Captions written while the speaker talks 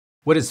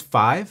What is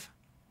 5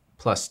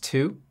 plus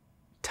 2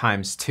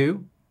 times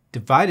 2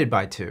 divided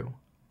by 2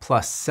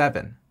 plus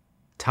 7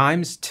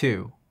 times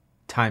 2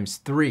 times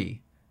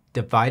 3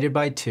 divided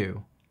by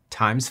 2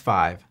 times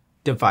 5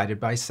 divided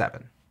by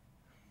 7?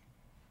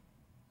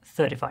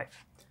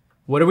 35.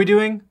 What are we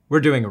doing? We're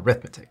doing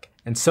arithmetic,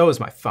 and so is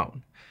my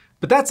phone.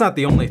 But that's not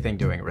the only thing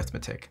doing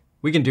arithmetic.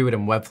 We can do it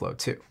in Webflow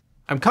too.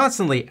 I'm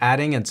constantly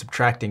adding and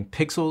subtracting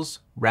pixels,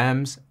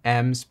 rems,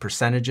 ems,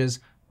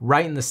 percentages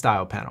right in the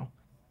style panel.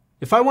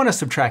 If I want to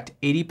subtract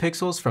 80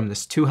 pixels from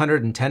this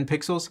 210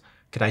 pixels,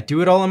 could I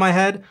do it all in my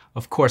head?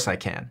 Of course I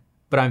can,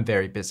 but I'm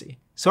very busy.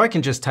 So I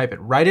can just type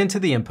it right into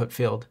the input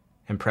field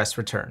and press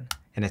return,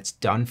 and it's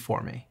done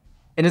for me.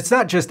 And it's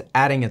not just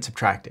adding and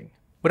subtracting.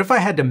 What if I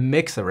had to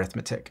mix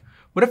arithmetic?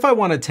 What if I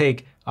want to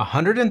take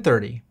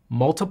 130,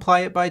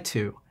 multiply it by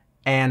 2,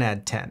 and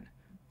add 10?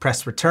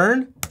 Press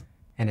return,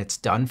 and it's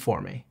done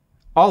for me.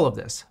 All of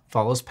this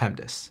follows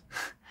P.E.M.D.A.S.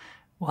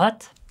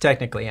 What?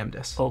 Technically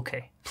P.E.M.D.A.S.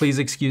 Okay. Please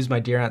excuse my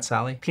dear Aunt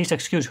Sally. Please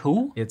excuse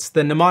who? It's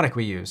the mnemonic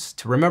we use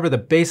to remember the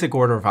basic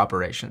order of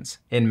operations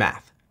in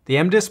math. The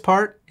P.E.M.D.A.S.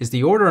 part is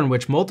the order in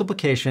which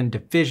multiplication,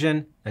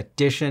 division,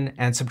 addition,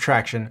 and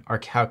subtraction are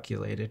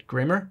calculated.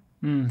 Grammar?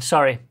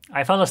 Sorry,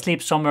 I fell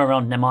asleep somewhere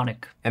around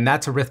mnemonic. And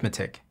that's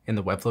arithmetic in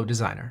the Webflow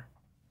Designer.